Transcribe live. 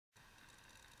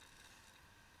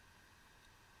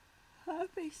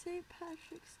Happy St.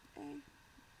 Patrick's Day.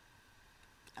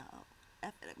 Oh,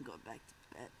 F it, I'm going back to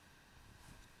bed.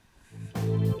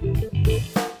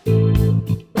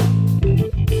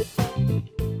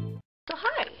 So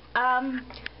hi,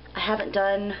 I haven't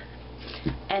done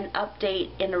an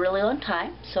update in a really long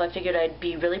time, so I figured I'd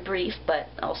be really brief, but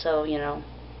also, you know,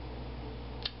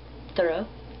 thorough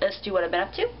as to what I've been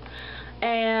up to.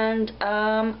 And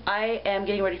I am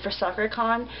getting ready for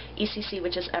SoccerCon, ECC,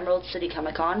 which is Emerald City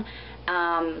Comic Con.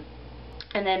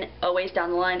 And then a ways down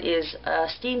the line is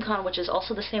SteamCon, which is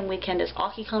also the same weekend as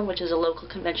AkiCon, which is a local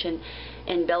convention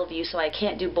in Bellevue, so I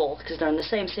can't do both because they're in the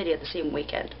same city at the same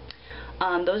weekend.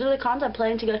 Those are the cons I'm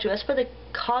planning to go to. As for the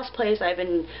cosplays,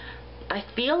 I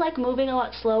feel like moving a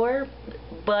lot slower,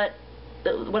 but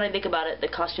when I think about it, the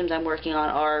costumes I'm working on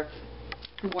are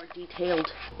more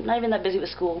detailed. I'm not even that busy with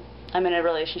school. I'm in a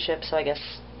relationship, so I guess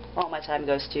all my time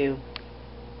goes to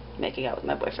making out with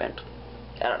my boyfriend.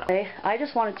 I don't know. I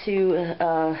just wanted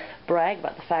to brag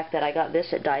about the fact that I got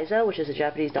this at Daiso, which is a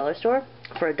Japanese dollar store,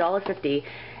 for $1.50,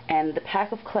 and the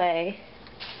pack of clay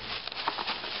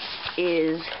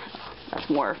is, that's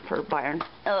more for Byron.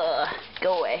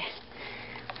 Go away.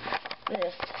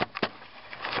 This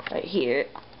right here.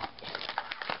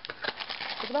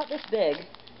 It's about this big,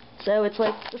 so it's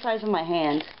like the size of my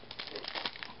hand.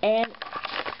 And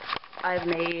I've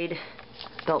made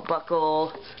belt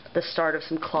buckle, the start of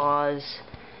some claws,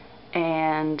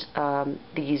 and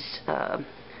these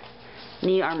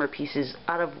knee armor pieces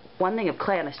out of one thing of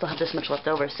clay, and I still have this much left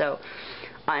over, so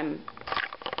I'm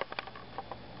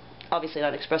obviously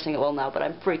not expressing it well now, but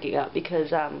I'm freaking out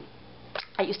because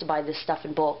I used to buy this stuff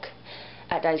in bulk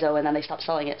at Daiso, and then they stopped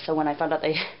selling it, so when I found out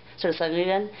they started selling it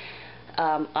again,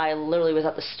 I literally was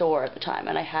at the store at the time,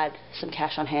 and I had some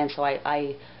cash on hand, so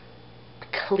I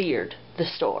cleared the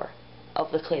store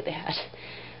of the clay they had.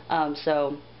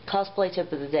 So cosplay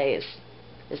tip of the day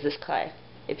is this clay.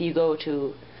 If you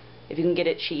can get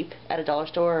it cheap at a dollar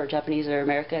store or Japanese or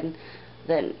American,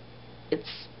 then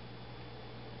it's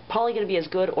probably going to be as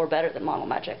good or better than Model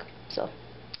Magic. So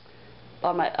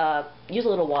use a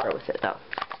little water with it though.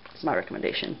 It's my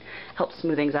recommendation. Helps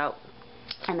smooth things out.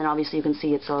 And then obviously you can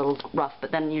see it's a little rough,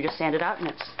 but then you just sand it out and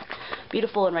it's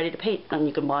beautiful and ready to paint, and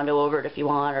you can bondo over it if you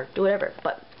want or do whatever.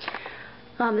 But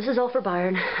this is all for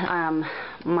Byron.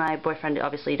 My boyfriend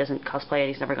obviously doesn't cosplay and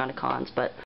he's never gone to cons, but